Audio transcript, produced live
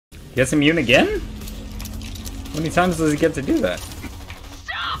Gets immune again? How many times does he get to do that?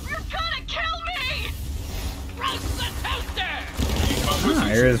 Stop! You're gonna kill me! Roast the toaster! Ah,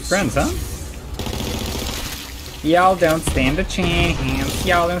 here are his friends, huh? Y'all don't stand a chance.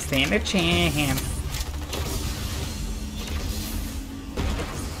 Y'all don't stand a chance.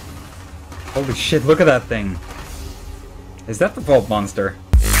 Holy shit, look at that thing. Is that the Vault Monster?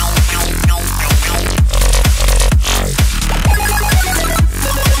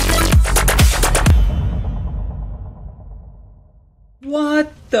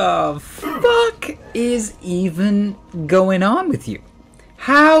 What the fuck is even going on with you?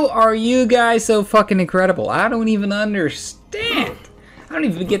 How are you guys so fucking incredible? I don't even understand. I don't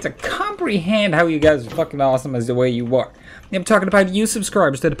even get to comprehend how you guys are fucking awesome as the way you are. I'm talking about you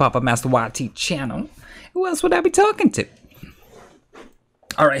subscribers to the PuppetMasterYT channel. Who else would I be talking to?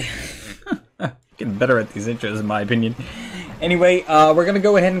 Alright. Getting better at these intros in my opinion. Anyway, we're gonna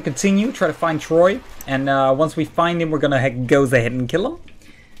go ahead and continue, try to find Troy. And once we find him, we're gonna go ahead and kill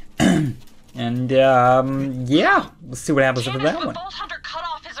him. And yeah, let's see what happens with that one.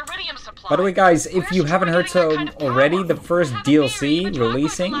 By the way, guys, if you haven't heard so already, the first DLC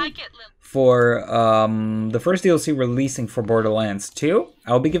releasing for Borderlands 2,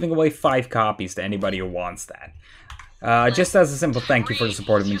 I'll be giving away 5 copies to anybody who wants that. Just as a simple thank you for the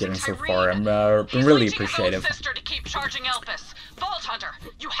support I've been getting so far. I'm really appreciative.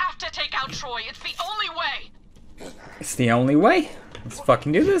 You have to take out Troy. It's the only way. It's the only way. Let's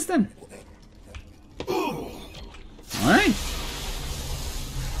fucking do this then. Alright.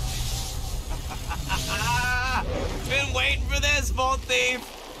 Been waiting for this, Vault Thief.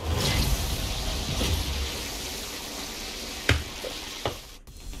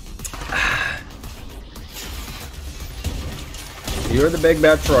 You're the big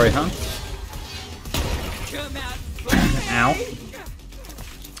bad Troy, huh? Ow.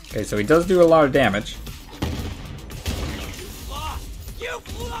 Okay, so he does do a lot of damage.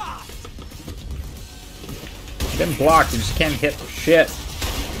 You've lost. Been blocked, you just can't hit shit.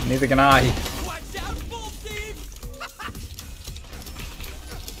 Neither can I. Watch out, Vault Thief.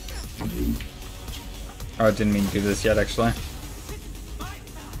 Oh, I didn't mean to do this yet, actually.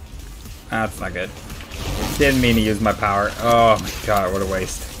 That's not good. Didn't mean to use my power. Oh my god, what a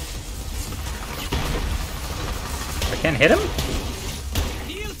waste. I can't hit him?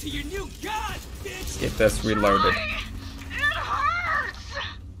 Kneel to your new god, bitch. Get this reloaded. It hurts.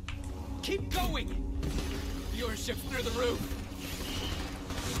 Keep going. Viewership through the roof.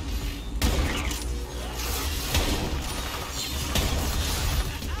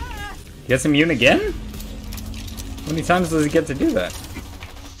 Gets immune again? How many times does he get to do that?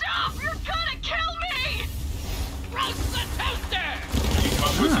 Stop! You're gonna kill me! Roast the toaster!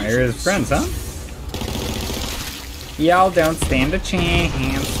 Ah, here are his friends, huh? Y'all don't stand a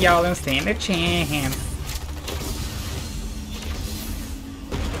chance. Y'all don't stand a chance.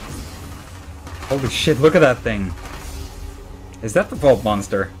 Holy shit, look at that thing. Is that the Vault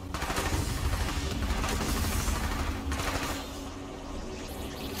Monster?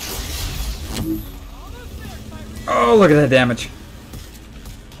 Oh, look at that damage.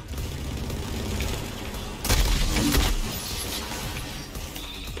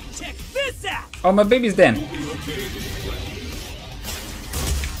 Check this out. Oh, my baby's dead.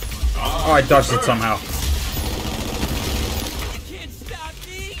 Oh, I dodged it somehow. You can't stop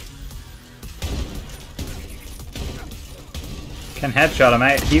me. Can't headshot him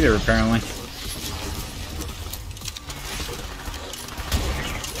either, apparently.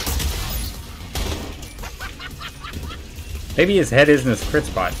 Maybe his head isn't his crit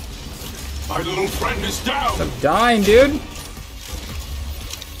spot. My little friend is down. I'm dying, dude.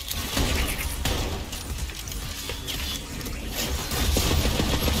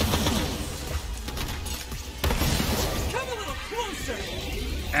 Come a little closer.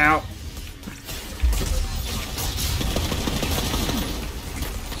 Ow.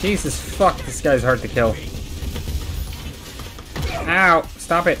 Jesus fuck, this guy's hard to kill. Ow.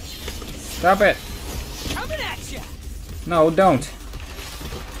 Stop it. Stop it. Coming at you. No, don't.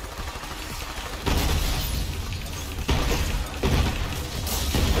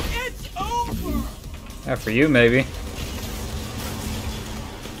 It's over. Not for you, maybe.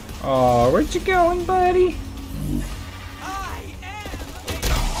 Oh, where'd you going, buddy? I am.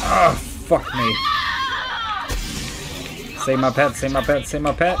 Oh, fuck me. Save my pet, save my pet, save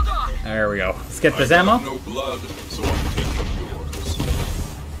my pet. There we go. Let's get this ammo. No blood, so I'm taking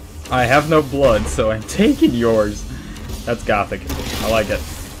yours. I have no blood, so I'm taking yours. That's gothic. I like it.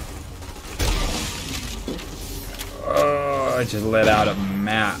 Oh, I just let out a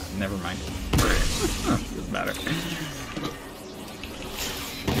mat. Never mind. Doesn't matter.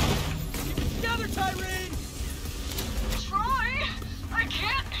 Siren! Troy, I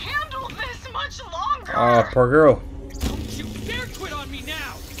can't handle this much longer. Oh, poor girl. Don't you dare quit on me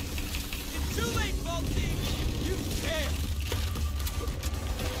now! It's too late, Balti! You can't!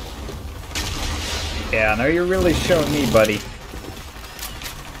 Yeah, now you're really showing me, buddy.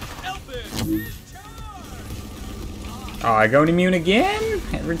 Elvis! Oh, I go immune again?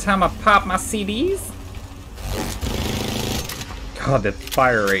 Every time I pop my CDs? God, the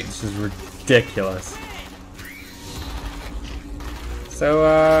fire rate is just ridiculous. So,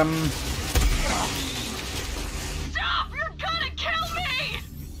 Stop! You're gonna kill me!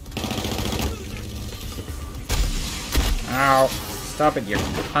 ow. Stop it, you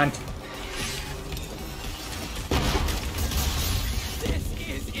cunt. This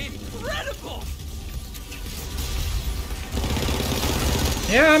is incredible!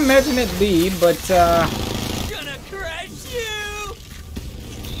 Yeah, I imagine it be, but, Gonna crush you!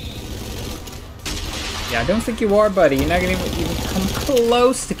 yeah, I don't think you are, buddy. You're not gonna even come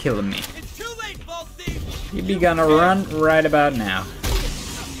close to killing me. It's too late, Balti! You'd be gonna run right about now.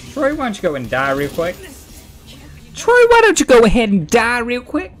 Troy, why don't you go and die real quick? Troy, why don't you go ahead and die real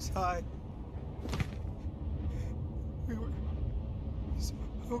quick? Hi. We were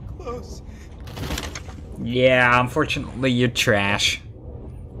so close. Yeah, unfortunately, you're trash.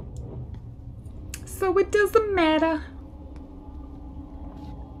 So it doesn't matter.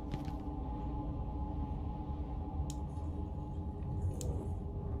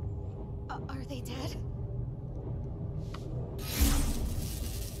 Are they dead?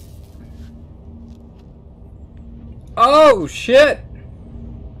 Oh, shit!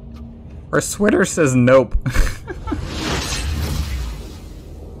 Our Twitter says nope.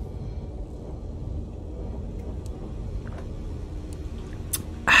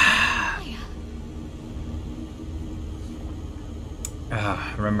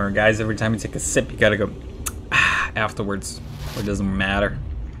 Remember, guys, every time you take a sip, you gotta go afterwards. Or it doesn't matter.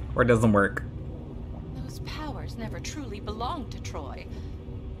 Or it doesn't work. Those powers never truly belonged to Troy.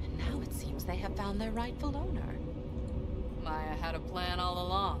 And now it seems they have found their rightful owner. Maya had a plan all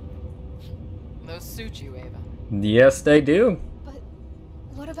along. Those suit you, Ava. Yes, they do. But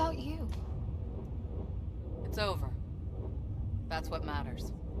what about you? It's over. That's what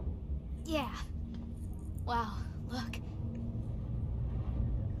matters. Yeah. Wow, look.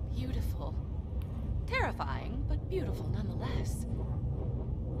 Beautiful. Terrifying, but beautiful nonetheless.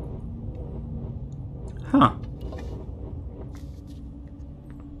 Huh.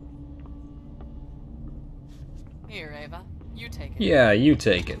 Here, Ava. You take it. Yeah, you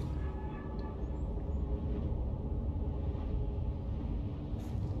take it.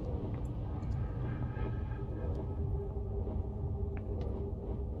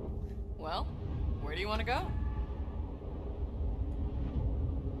 Well, where do you want to go?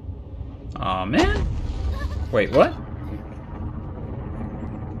 Aw, man. Wait, what?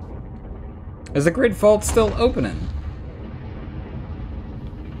 Is the Great Vault still opening?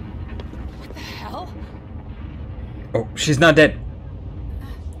 What the hell? Oh, she's not dead.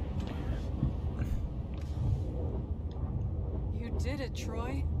 You did it,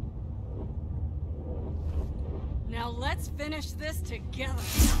 Troy. Now let's finish this together.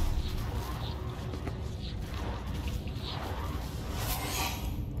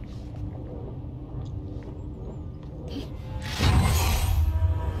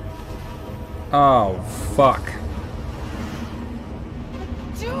 Oh, fuck.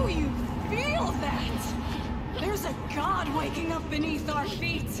 Do you feel that? There's a god waking up beneath our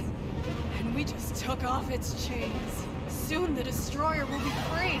feet. And we just took off its chains. Soon the destroyer will be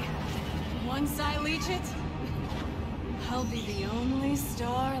free. Once I leech it, I'll be the only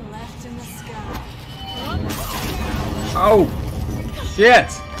star left in the sky. Oh, shit.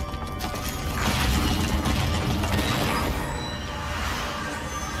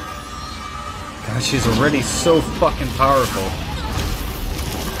 God, she's already so fucking powerful.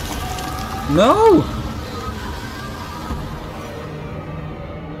 No!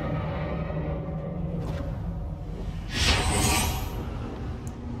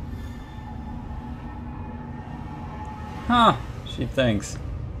 Huh, she thinks.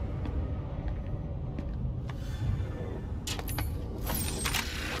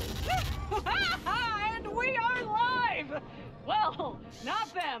 And we are live! Well,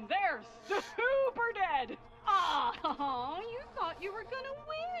 not them. They're super dead. Oh, you thought you were gonna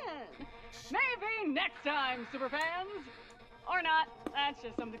win. Maybe next time, superfans. Or not. That's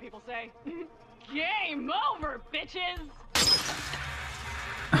just something people say. Game over, bitches!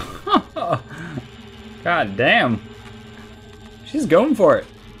 God damn. She's going for it.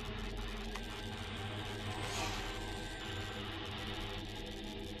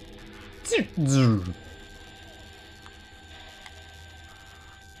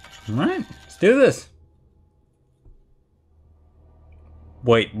 Alright, let's do this.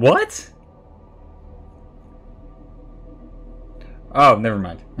 Wait, what? Oh, never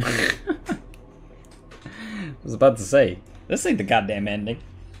mind. I was about to say, this ain't the goddamn ending.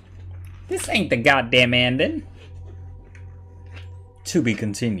 This ain't the goddamn ending. To be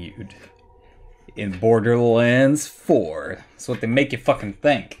continued in Borderlands 4. That's what they make you fucking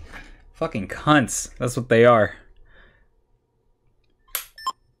think. Fucking cunts. That's what they are.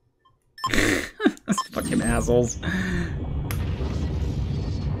 Those fucking assholes.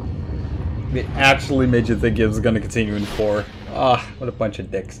 It actually made you think it was going to continue in 4. Ah, what a bunch of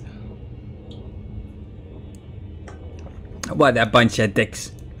dicks. What a bunch of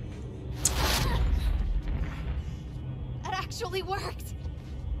dicks. That actually worked.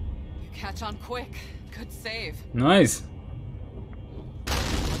 You catch on quick. Good save. Nice.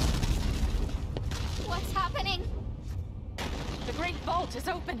 What's happening? The Great Vault is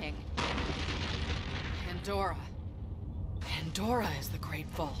opening. Pandora. Pandora is the Great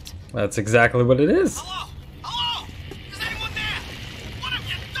Vault. That's exactly what it is. Hello? Hello? Is anyone there? What have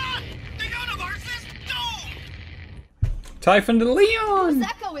you done? The universe is doomed! Typhon de Leon! Whose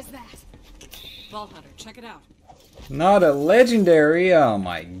echo is that? Vault Hunter, check it out. Not a legendary. Oh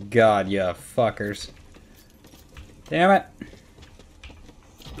my god, you fuckers. Damn it.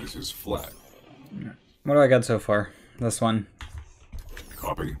 This is flat. What do I got so far? This one.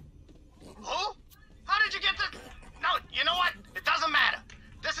 Copy. Who? How did you get this? No, you know what? It doesn't matter.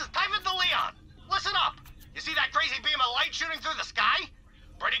 This is Typhon de Leon. Listen up. You see that crazy beam of light shooting through the sky?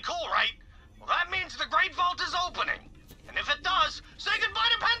 Pretty cool, right? Well, that means the Great Vault is opening. And if it does, say goodbye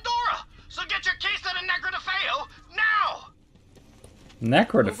to Pandora. So get your case to the Necro de Feo now.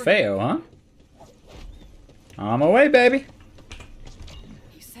 Necro de Feo, huh? On my way, baby.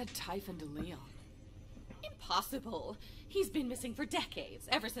 He said Typhon de Leon. Impossible. He's been missing for decades,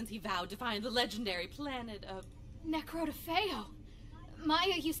 ever since he vowed to find the legendary planet of... Necrotafeo.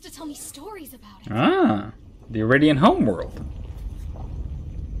 Maya used to tell me stories about it. Ah, the Iridian homeworld.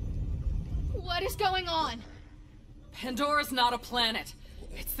 What is going on? Pandora's not a planet.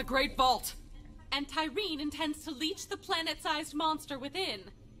 It's the Great Vault. And Tyreen intends to leech the planet-sized monster within.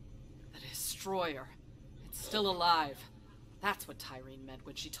 The Destroyer. It's still alive. That's what Tyreen meant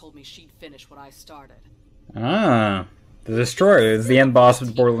when she told me she'd finish what I started. Ah, the Destroyer is the end boss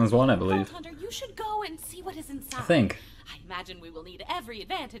of Borderlands 1, I believe. Vault Hunter, you should go and see what is inside. I think. I imagine we will need every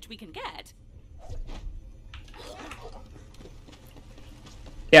advantage we can get.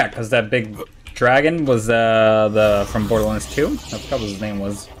 Yeah, because that big dragon was from Borderlands 2. I forgot what his name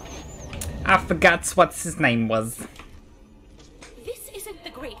was. I forgot what his name was. This isn't the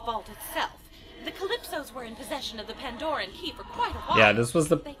Great Vault itself. The Calypsos were in possession of the Pandoran key for quite a while. Yeah, this was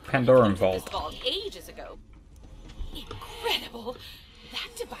the They Pandoran created vault. this vault ages ago. Incredible!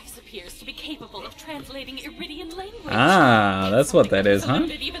 That device appears to be capable of translating Iridian language. Ah, that's what that is, huh?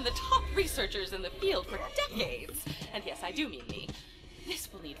 Eluded even the top researchers in the field for decades. And yes, I do mean me.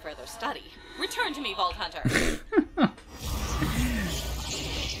 This will need further study. Return to me, Vault Hunter.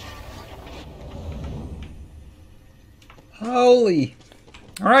 Holy.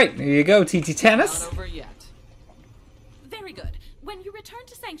 Alright, here you go, TT Tennis. Not over yet. Very good. When you return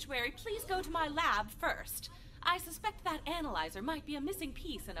to Sanctuary, please go to my lab first. I suspect that analyzer might be a missing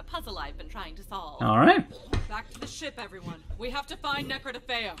piece in a puzzle I've been trying to solve. Alright. Back to the ship, everyone. We have to find Necro de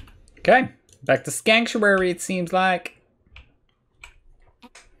Feo. Okay, back to Sanctuary, it seems like.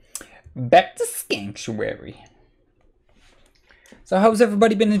 Back to Sanctuary. So how's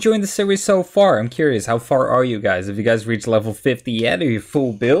everybody been enjoying the series so far? I'm curious, how far are you guys? Have you guys reached level 50 yet? Are you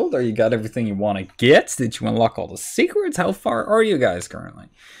full build? Are you got everything you want to get? Did you unlock all the secrets? How far are you guys currently?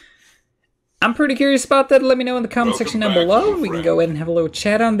 I'm pretty curious about that. Let me know in the comment section down below. We can go ahead and have a little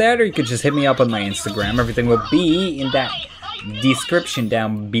chat on that, or you could just hit me up on my Instagram. Everything will be in that description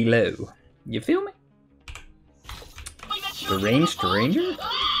down below. You feel me? Deranged Ranger?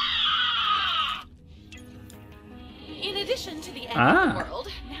 In addition to the end of the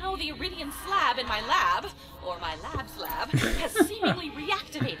world, now the Iridian slab in my lab, or my lab's lab, has seemingly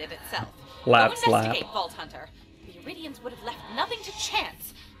reactivated itself. Lab's Go lab. investigate, Vault Hunter. The Iridians would have left nothing to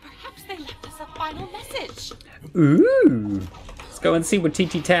chance. Perhaps they left us a final message. Ooh. Let's go and see what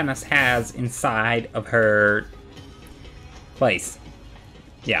TT Tannis has inside of her place.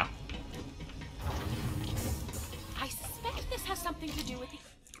 Yeah. I suspect this has something to do with the...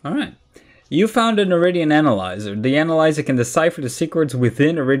 Alright. You found an Iridian analyzer. The analyzer can decipher the secrets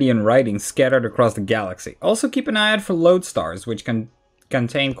within Iridian writings scattered across the galaxy. Also keep an eye out for lodestars, which can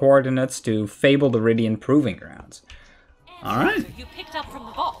contain coordinates to fabled Iridian proving grounds. Alright. You picked up from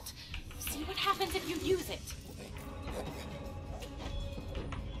the vault. happens if you use it.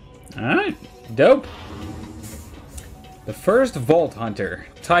 Alright, dope. The first Vault Hunter,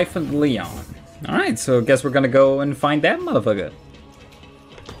 Typhon Leon. Alright, so I guess we're gonna go and find that motherfucker.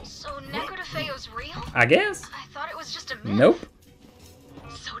 So Necrodefeo's real? I guess. I thought it was just a myth. Nope.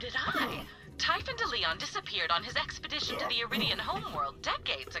 So did I. Typhon de Leon disappeared on his expedition to the Iridian homeworld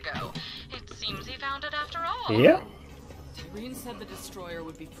decades ago. It seems he found it after all. Yeah. Tyreen said the destroyer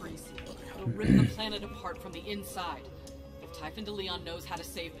would be free-sealed. It'll rip the planet apart from the inside. If Typhon de Leon knows how to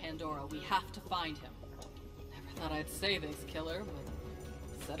save Pandora, we have to find him. Never thought I'd say this, killer,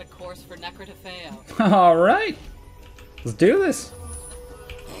 but set a course for Necrodefeo. Alright. Let's do this.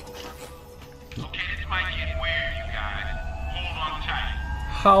 Okay, this might get weird, you guys. Hold on tight.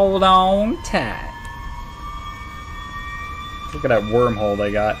 Hold on tight. Look at that wormhole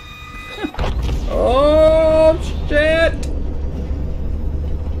they got. Oh, shit!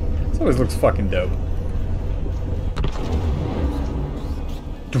 This always looks fucking dope.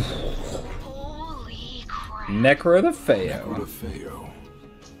 Holy crap. Necrodefeo. Necrodefeo.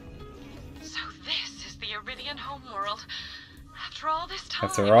 So this is the Iridian homeworld. After all this time.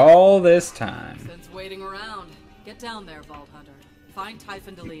 After all this time. Since waiting around, get down there, Vault Hunter. Find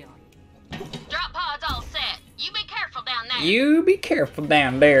Typhon de Leon. Drop pod's all set. You be careful down there. You be careful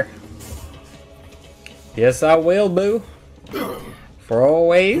down there. Yes, I will, boo. For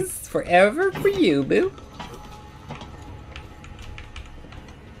always, forever for you, boo.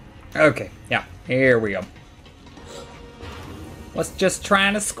 Okay, yeah, here we go. Was just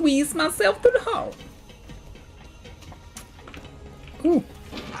trying to squeeze myself through the hole. Ooh.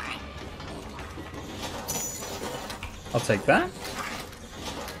 I'll take that.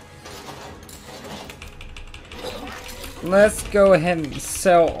 Let's go ahead and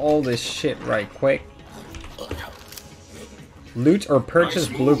sell all this shit right quick. Loot or purchase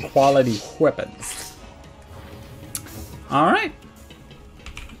blue quality weapons. Alright.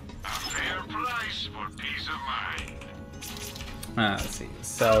 Fair price for peace of mind. Let's see.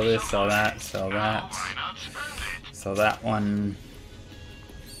 Sell this, sell that, sell that. Why not spend it? Sell that one.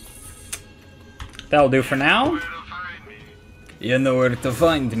 That'll do for now. Where to find me? You know where to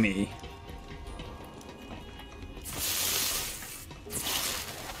find me.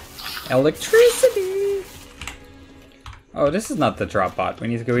 Electricity! Oh, this is not the drop bot. We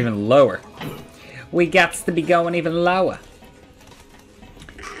need to go even lower. We got to be going even lower.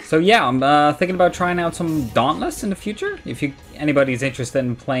 So yeah, I'm thinking about trying out some Dauntless in the future. If anybody's interested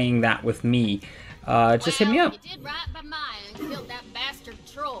in playing that with me, just hit me up. You did right by Maya and killed that bastard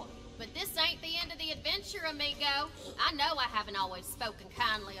Troy. But this ain't the end of the adventure, amigo. I know I haven't always spoken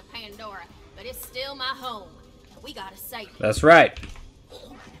kindly of Pandora, but it's still my home. We gotta save it. That's right.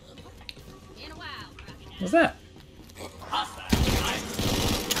 In a while. What's that?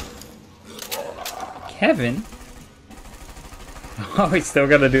 Kevin? Oh, he's still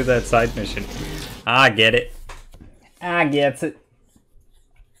gotta do that side mission. I get it. I gets it.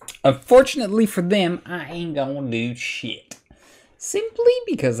 Unfortunately for them, I ain't gonna do shit. Simply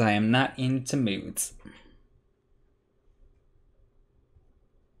because I am not into moods.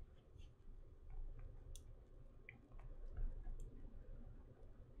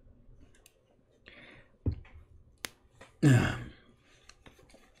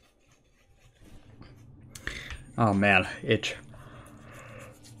 Oh man, itch.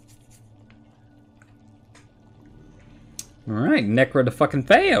 Alright, Necro the fucking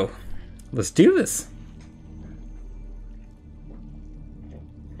Feo. Let's do this.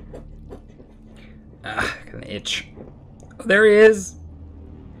 Ah, an itch. Oh, there he is.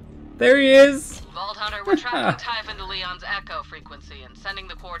 There he is. Vault Hunter, we're tracking Typhon de Leon's echo frequency and sending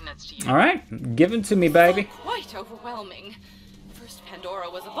the coordinates to you. Alright, give it to me, baby. Quite overwhelming. First Pandora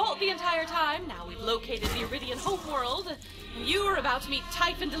was a vault the entire time, now we've located the Iridian homeworld, and you are about to meet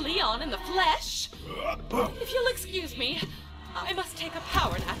Typhon de Leon in the flesh. If you'll excuse me, I must take a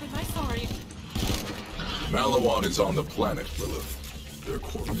power nap in my sorry. Malawan is on the planet, Lilith. Their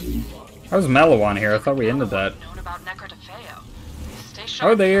coordinates. How's Malawan here? I thought we ended that. Known about Necrodefeo. Stay How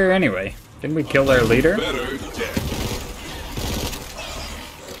sharp. are they here anyway? Didn't we kill their leader? Better dead.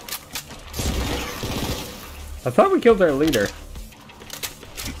 I thought we killed their leader.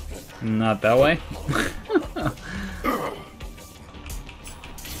 Not that way.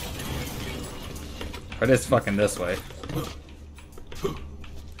 But it's fucking this way.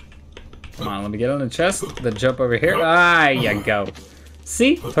 Come on, let me get on the chest. Then jump over here. Ah, you go.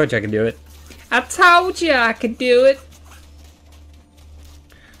 See? Told you I could do it. I told you I could do it.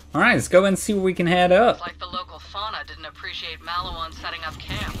 Alright, let's go and see where we can head up. It's like the local fauna didn't appreciate Malawan setting up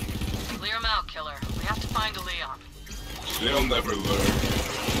camp. Clear him out, killer. We have to find a Leon. They'll never learn.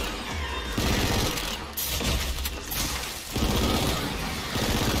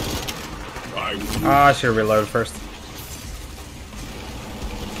 Oh, I should reload first.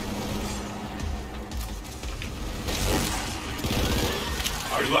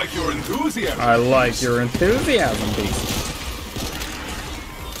 I like your enthusiasm. I like your enthusiasm, beast.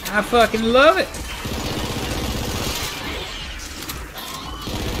 I fucking love it.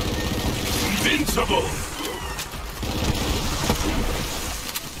 Invincible.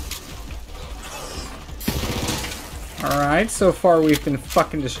 Alright, so far we've been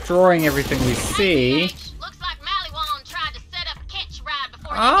fucking destroying everything we see. Looks like Maliwan tried to set up a catch ride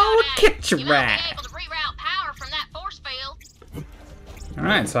before Oh, you got out. catch You might ride. be able to reroute power from that force field.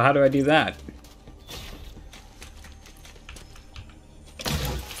 Alright, so how do I do that?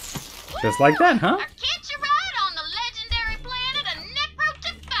 Just like that, huh? Or catch a ride on the legendary planet of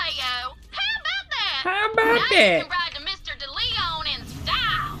Necrotefeo. How about that? How about now that? You can ride to Mr. DeLeon in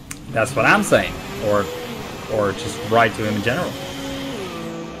style. That's what I'm saying. Or just ride to him in general.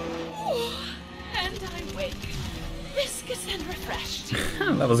 And I wake, viscous and refreshed.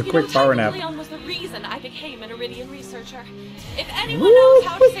 That was a quick power nap. Leon was the reason I became an Iridian researcher. If anyone knows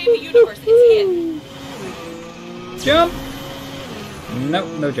how to save the universe, it's him. Jump! Nope,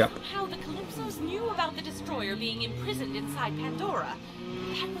 no jump. How the Calypsos knew about the destroyer being imprisoned inside Pandora.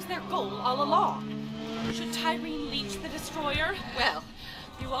 That was their goal all along. Should Tyrene leech the destroyer? Well,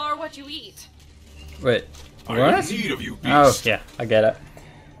 you are what you eat. Wait, I'm what? in need of you, beast. Oh, yeah, I get it.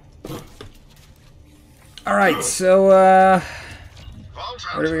 Alright, so, where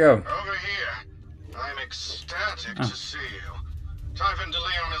do we go? Over here. I'm ecstatic to see you. Typhon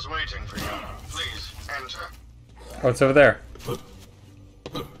DeLeon is waiting for you. Please, enter. What's over there?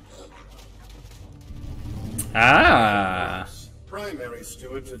 Ah! Primary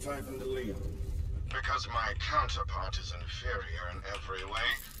steward to Typhon DeLeon. Because my counterpart is inferior in every way,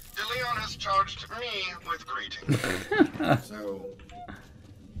 DeLeon has charged me with greetings. So,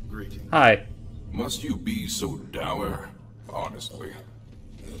 greetings. Hi. Must you be so dour? Honestly.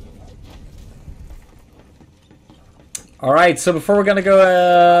 Alright, so before we're gonna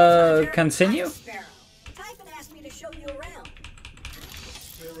go, continue? Sparrow. Typhon asked me to show you around.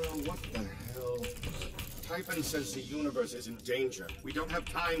 Sparrow, what the hell? Typhon says the universe is in danger. We don't have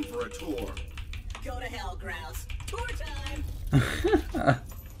time for a tour. Go to hell, Grouse. Tour time!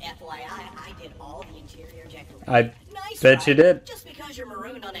 FYI, I did all the interior decorating. I Nice, bet right? you did. Just because you're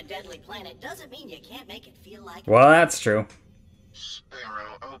marooned on a deadly planet doesn't mean you can't make it feel like... Well, that's true.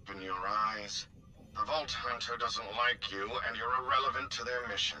 Sparrow, open your eyes. The Vault Hunter doesn't like you, and you're irrelevant to their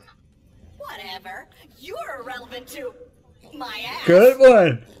mission. Whatever. You're irrelevant to... my ass. Good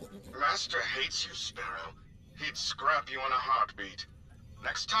one. Master hates you, Sparrow. He'd scrap you in a heartbeat.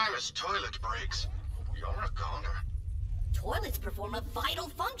 Next time his toilet breaks, you're a goner. Toilets perform a vital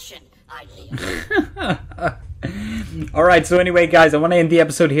function, I feel. Alright, so anyway, guys, I want to end the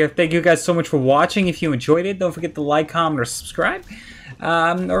episode here. Thank you guys so much for watching. If you enjoyed it, don't forget to like, comment, or subscribe.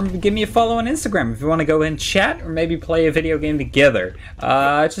 Or give me a follow on Instagram if you want to go and chat or maybe play a video game together.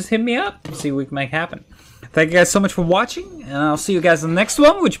 Just hit me up, see what we can make happen. Thank you guys so much for watching, and I'll see you guys in the next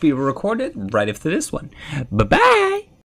one, which will be recorded right after this one. Bye-bye!